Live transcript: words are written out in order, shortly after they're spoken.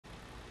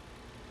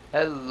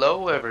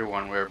Hello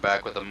everyone, we're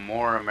back with a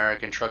more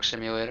American Truck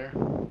Simulator.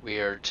 We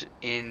are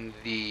in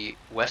the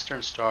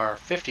Western Star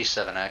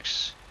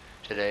 57X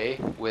today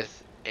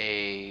with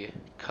a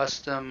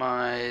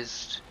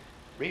customized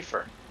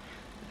reefer.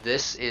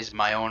 This is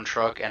my own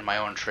truck and my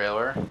own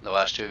trailer. The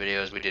last two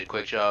videos we did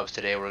quick jobs.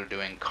 Today we're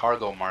doing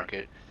cargo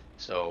market.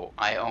 So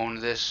I own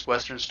this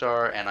Western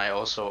Star and I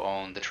also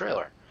own the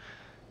trailer.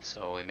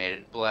 So we made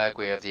it black.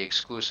 We have the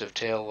exclusive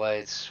tail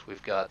lights.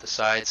 We've got the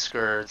side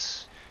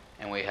skirts.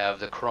 And we have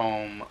the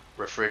chrome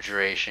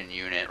refrigeration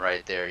unit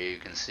right there, you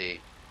can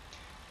see.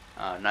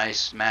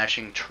 Nice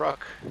matching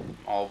truck,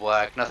 all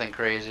black, nothing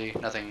crazy,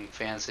 nothing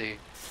fancy.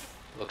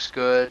 Looks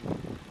good,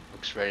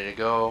 looks ready to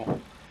go.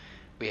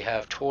 We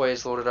have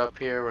toys loaded up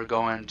here. We're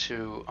going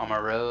to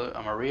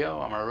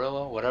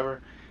Amarillo,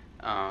 whatever.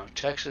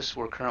 Texas.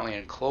 We're currently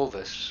in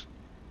Clovis,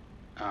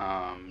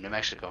 New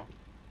Mexico.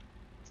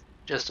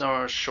 Just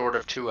a short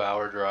of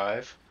 2-hour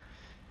drive.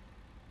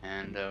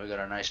 And we got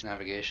our nice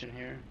navigation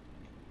here.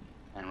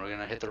 And we're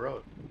gonna hit the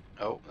road.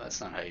 Oh,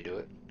 that's not how you do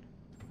it.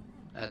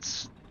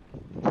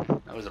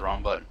 That was the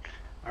wrong button.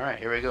 Alright,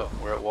 here we go.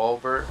 We're at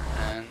Walbert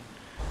and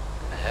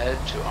head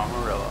to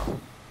Amarillo.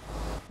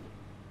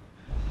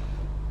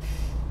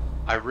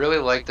 I really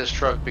like this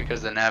truck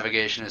because the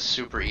navigation is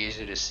super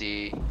easy to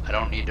see. I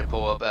don't need to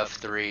pull up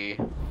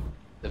F3.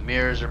 The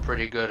mirrors are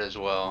pretty good as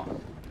well.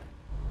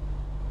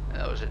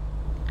 That was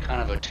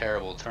kind of a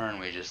terrible turn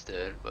we just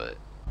did, but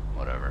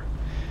whatever.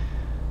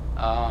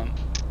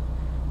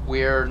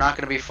 We're not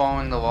going to be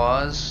following the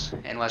laws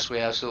unless we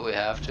absolutely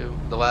have to.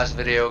 The last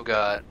video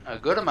got a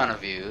good amount of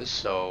views,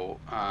 so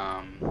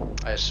I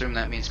assume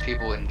that means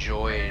people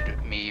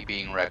enjoyed me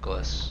being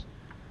reckless.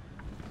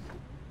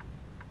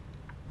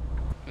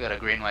 We got a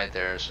green light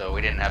there, so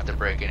we didn't have to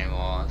break any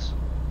laws.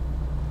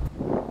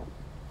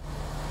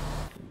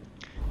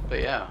 But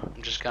yeah,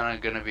 I'm just kind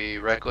of going to be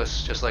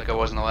reckless just like I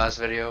was in the last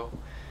video.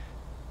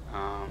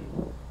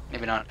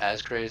 Maybe not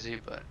as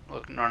crazy, but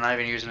look, we're not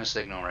even using a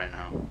signal right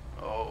now.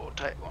 Oh,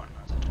 tight one.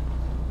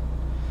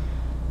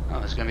 Oh,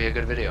 it's gonna be a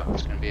good video.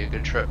 It's gonna be a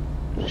good trip.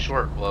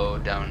 Short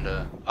load down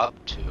to up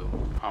to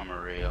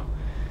Amarillo.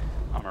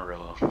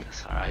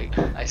 Sorry,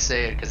 I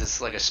say it because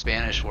it's like a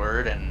Spanish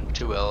word, and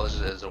two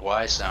L's is a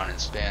Y sound in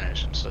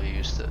Spanish. I'm so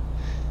used to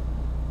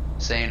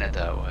saying it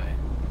that way.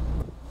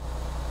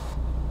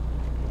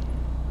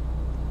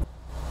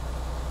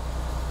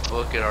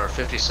 Look at our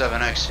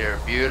 57X here.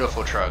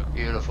 Beautiful truck.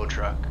 Beautiful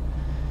truck.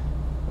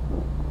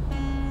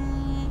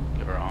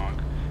 Give her a honk.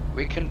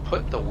 We can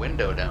put the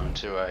window down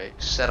too. I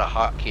set a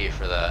hotkey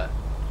for that.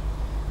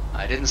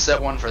 I didn't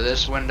set one for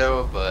this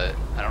window, but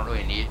I don't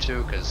really need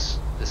to because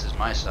this is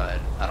my side.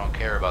 I don't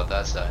care about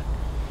that side.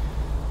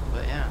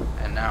 But yeah,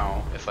 and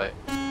now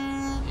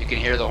you can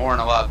hear the horn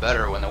a lot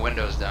better when the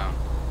window's down.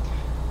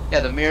 Yeah,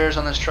 the mirrors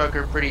on this truck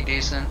are pretty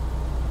decent.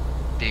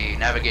 The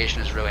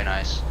navigation is really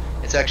nice.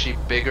 It's actually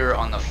bigger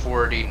on the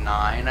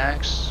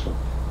 49X,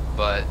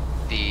 but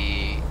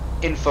the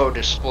info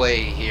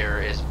display here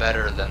is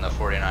better than the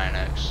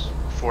 49X.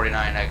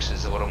 49X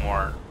is a little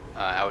more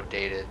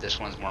outdated.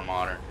 This one's more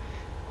modern.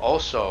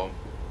 Also,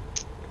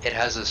 it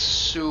has a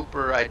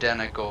super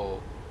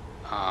identical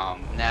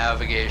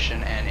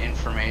navigation and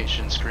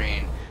information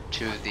screen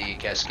to the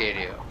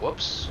Cascadia.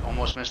 Whoops,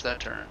 almost missed that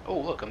turn. Oh,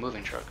 look, a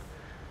moving truck.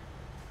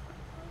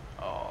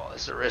 Oh,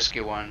 it's a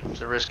risky one.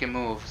 It's a risky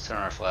move. Let's turn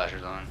our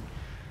flashers on.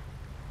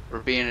 We're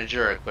being a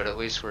jerk, but at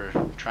least we're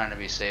trying to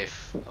be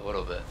safe a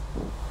little bit.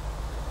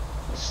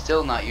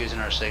 Still not using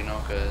our signal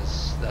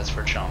because that's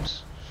for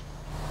chumps.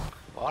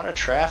 A lot of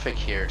traffic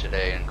here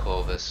today in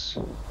Clovis.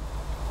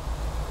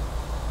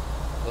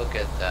 Look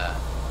at that.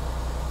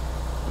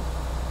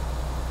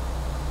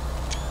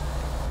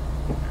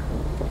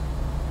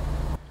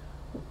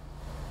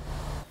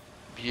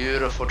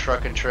 Beautiful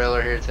truck and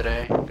trailer here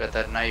today. Got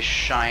that nice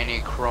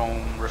shiny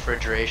chrome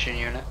refrigeration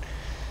unit.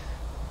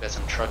 Got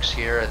some trucks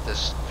here at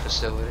this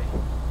facility.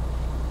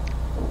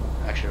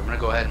 Actually, I'm going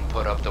to go ahead and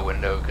put up the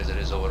window because it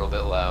is a little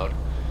bit loud.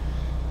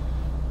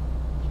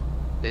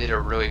 They did a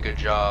really good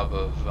job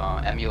of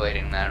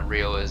emulating that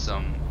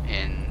realism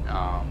in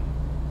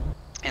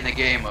the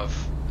game of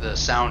the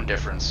sound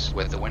difference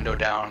with the window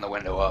down and the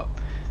window up.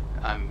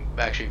 I'm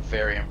actually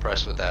very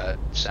impressed with that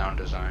sound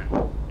design.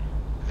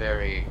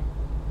 Very,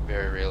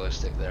 very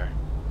realistic there.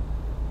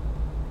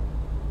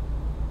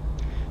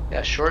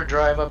 Yeah, short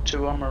drive up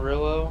to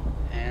Amarillo,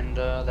 and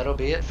that'll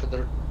be it for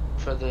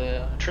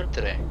the trip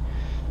today.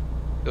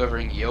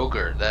 Delivering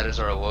yogurt, that is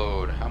our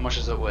load. How much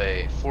does it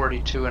weigh?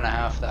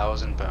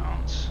 42,500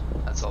 pounds.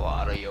 That's a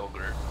lot of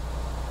yogurt.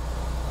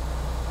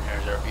 And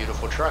there's our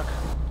beautiful truck.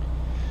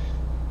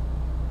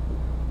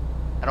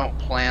 I don't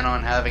plan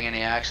on having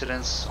any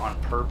accidents on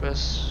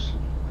purpose.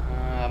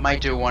 I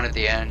might do one at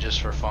the end just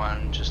for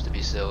fun, just to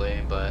be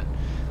silly, but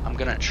I'm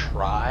gonna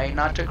try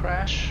not to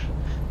crash.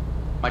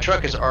 My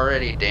truck is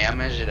already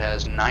damaged. It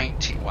has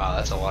 19. Wow,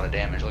 that's a lot of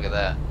damage. Look at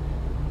that.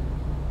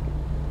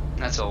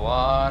 That's a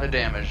lot of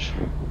damage.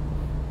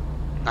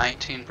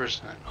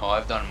 19%. Oh,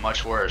 I've done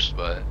much worse,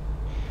 but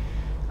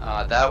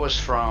that was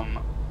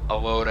from a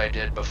load I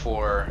did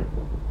before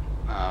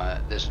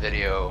this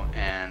video,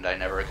 and I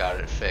never got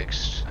it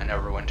fixed. I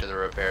never went to the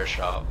repair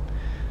shop.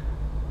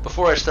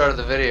 Before I started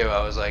the video,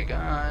 I was like,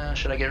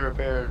 should I get it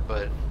repaired?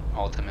 But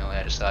ultimately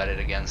I decided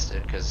against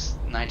it, because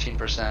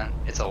 19%,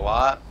 it's a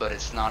lot, but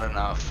it's not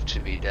enough to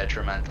be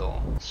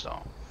detrimental. So,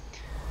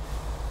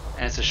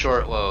 and it's a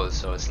short load,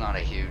 so it's not a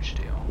huge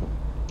deal.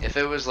 If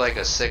it was like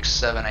a 6,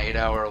 7, 8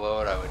 hour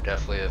load, I would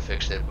definitely have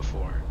fixed it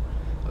before.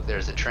 Look,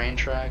 there's the train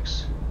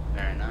tracks.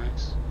 Very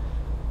nice.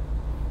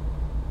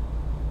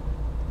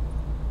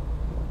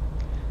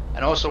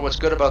 And also, what's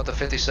good about the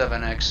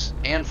 57X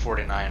and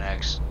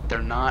 49X,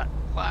 they're not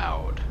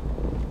loud.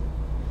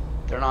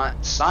 They're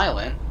not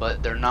silent,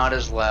 but they're not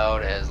as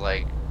loud as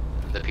like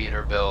the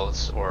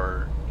Peterbilts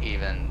or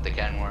even the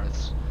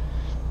Kenworths.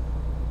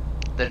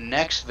 The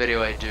next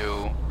video I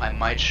do, I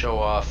might show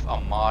off a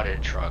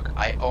modded truck.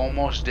 I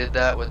almost did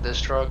that with this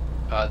truck,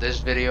 this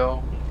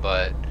video,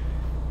 but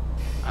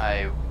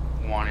I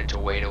wanted to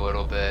wait a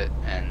little bit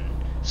and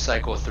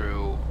cycle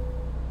through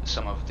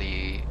some of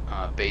the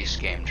base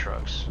game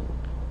trucks.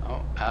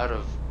 Oh, out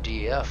of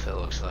DF it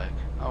looks like.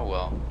 Oh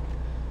well.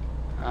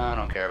 I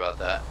don't care about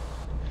that.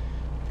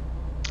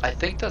 I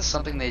think that's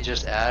something they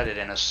just added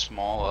in a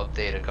small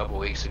update a couple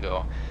weeks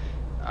ago.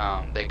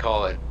 They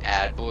call it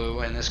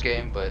AdBlue in this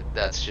game, but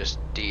that's just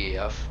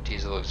DEF,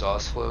 diesel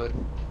exhaust fluid.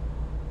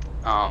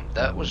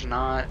 That was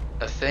not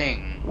a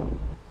thing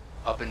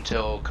up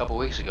until a couple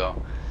weeks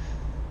ago.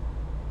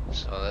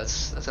 So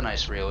that's a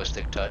nice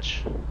realistic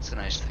touch. It's a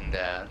nice thing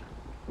to add.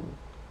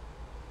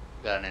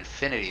 Got an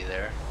Infinity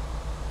there.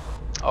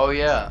 Oh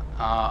yeah,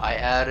 I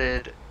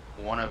added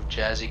one of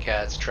Jazzy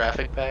Cat's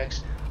traffic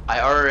packs.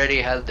 I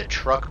already had the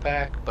truck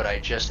pack, but I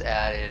just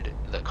added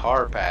the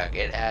car pack.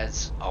 It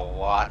adds a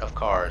lot of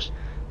cars.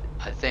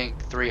 I think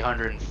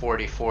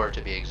 344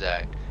 to be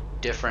exact.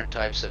 Different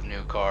types of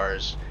new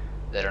cars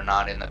that are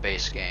not in the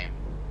base game.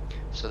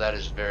 So that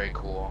is very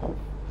cool.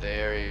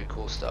 Very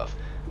cool stuff.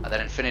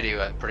 That Infinity,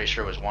 I'm pretty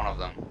sure, was one of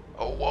them.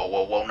 Oh, whoa,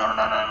 whoa, whoa, no, no,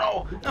 no,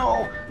 no, no,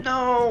 no,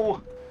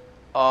 no!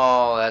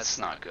 Oh, that's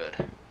not good.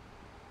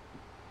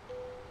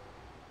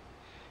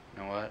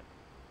 You know what?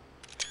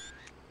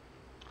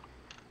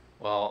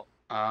 Well,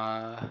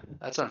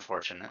 that's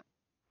unfortunate.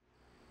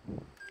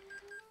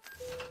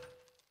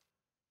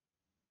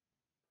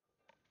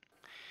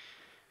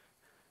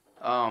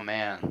 Oh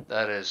man,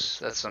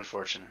 that's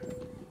unfortunate.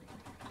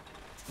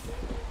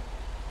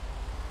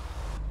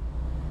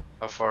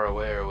 How far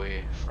away are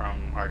we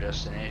from our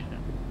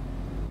destination?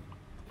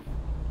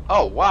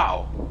 Oh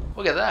wow,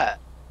 look at that.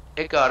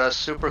 It got us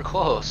super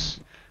close.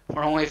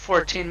 We're only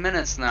 14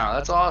 minutes now.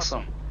 That's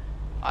awesome.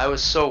 I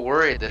was so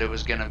worried that it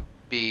was gonna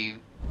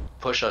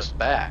push us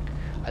back.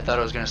 I thought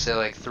it was gonna say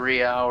like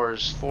 3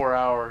 hours, 4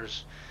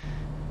 hours.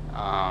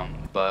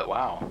 But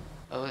wow.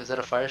 Oh, is that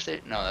a fire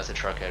station? No, that's a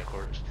truck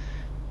headquarters.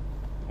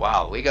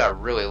 Wow, we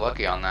got really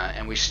lucky on that,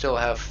 and we still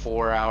have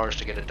 4 hours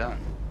to get it done.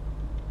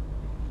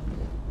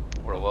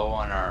 We're low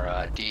on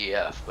our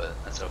DEF, but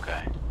that's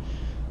okay.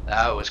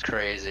 That was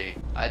crazy.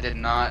 I did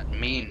not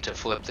mean to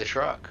flip the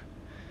truck.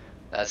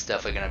 That's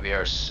definitely going to be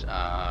our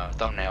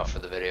thumbnail for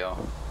the video.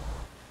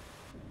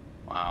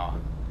 Wow.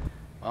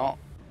 Well,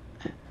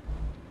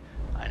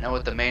 I know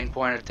what the main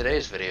point of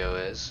today's video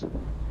is.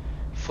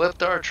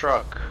 Flipped our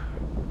truck.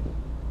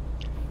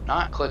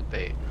 Not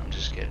clickbait. I'm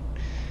just kidding.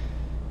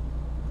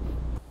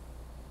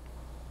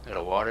 Got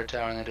a water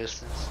tower in the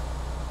distance.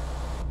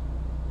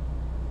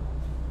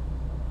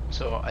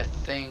 So I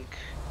think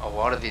a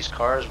lot of these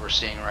cars we're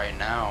seeing right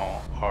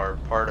now are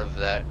part of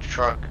that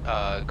truck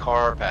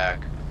car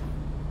pack.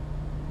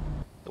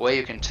 The way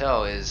you can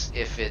tell is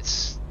if it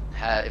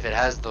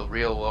has the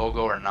real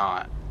logo or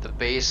not. The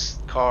base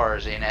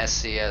cars in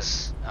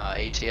SCS,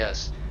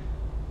 ATS,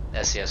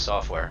 SCS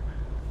software,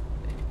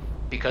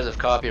 because of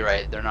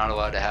copyright, they're not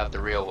allowed to have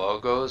the real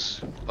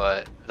logos.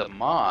 But the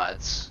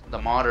mods, the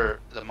modder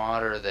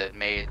that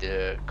made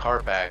the car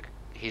pack,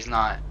 he's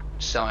not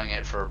selling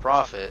it for a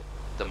profit.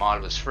 The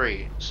mod was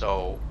free,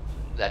 so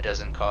that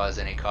doesn't cause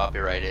any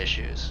copyright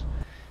issues.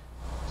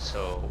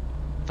 So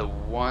the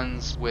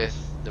ones with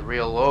the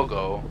real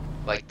logo,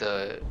 like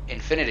the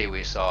Infinity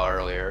we saw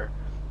earlier,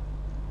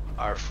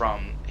 are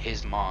from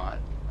his mod.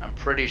 I'm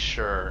pretty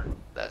sure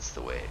that's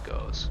the way it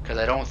goes, because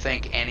I don't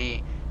think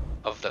any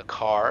of the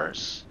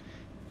cars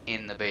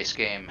in the base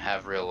game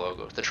have real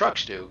logos. The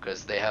trucks do,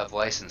 because they have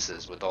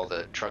licenses with all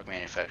the truck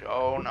manufacturers.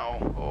 Oh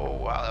no,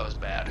 oh wow, that was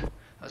bad. That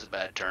was a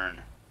bad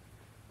turn.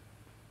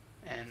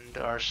 And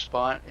our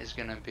spot is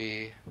going to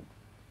be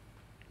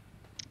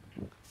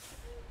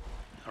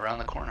around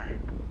the corner.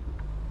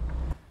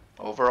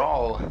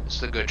 Overall,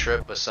 it's a good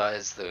trip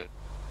besides the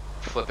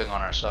flipping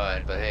on our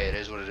side, but hey, it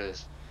is what it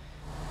is.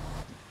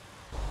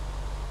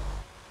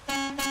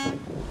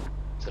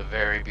 It's a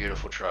very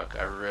beautiful truck.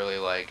 I really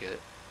like it.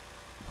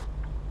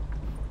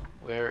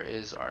 Where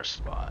is our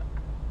spot?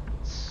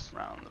 It's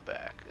around the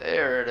back.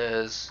 There it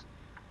is.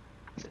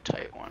 It's a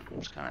tight one.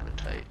 It's kind of a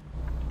tight.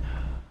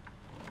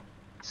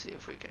 See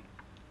if we can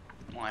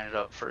line it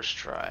up first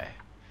try.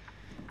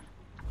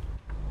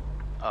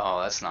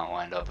 Oh, that's not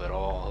lined up at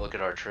all. Look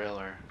at our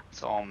trailer.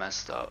 It's all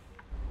messed up.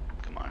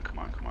 Come on, come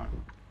on, come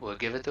on. Will it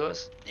give it to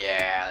us?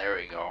 Yeah, there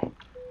we go.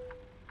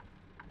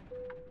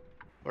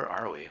 Where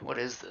are we? What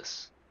is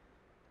this?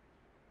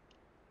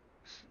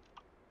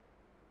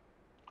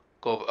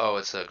 Oh,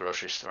 it's a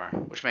grocery store,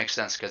 which makes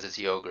sense because it's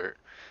yogurt.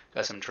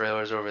 Got some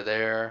trailers over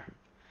there.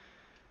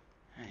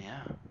 And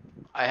yeah,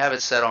 I have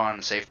it set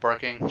on safe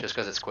parking just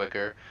because it's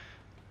quicker.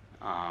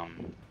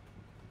 Um,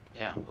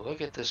 yeah,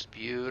 look at this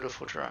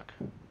beautiful truck.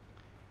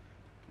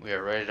 We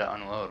are ready to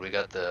unload. We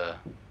got the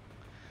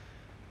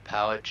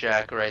pallet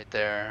jack right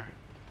there.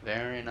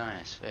 Very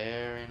nice,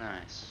 very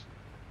nice.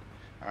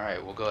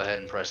 Alright, we'll go ahead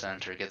and press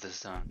enter, get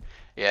this done.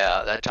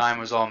 Yeah, that time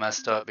was all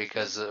messed up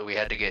because we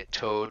had to get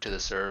towed to the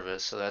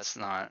service, so that's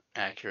not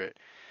accurate.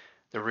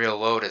 The real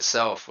load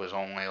itself was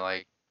only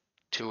like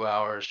 2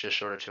 hours, just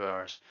short of 2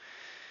 hours.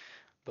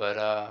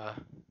 But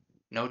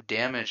no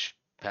damage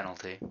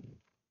penalty.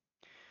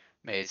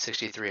 Made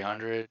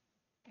 6,300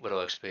 little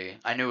XP.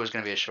 I knew it was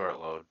going to be a short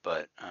load,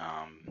 but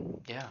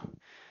yeah.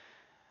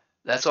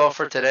 That's all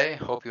for today.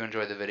 Hope you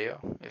enjoyed the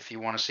video. If you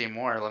want to see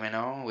more, let me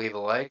know. Leave a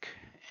like,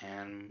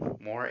 and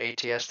more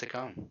ATS to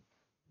come.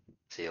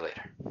 See you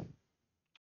later.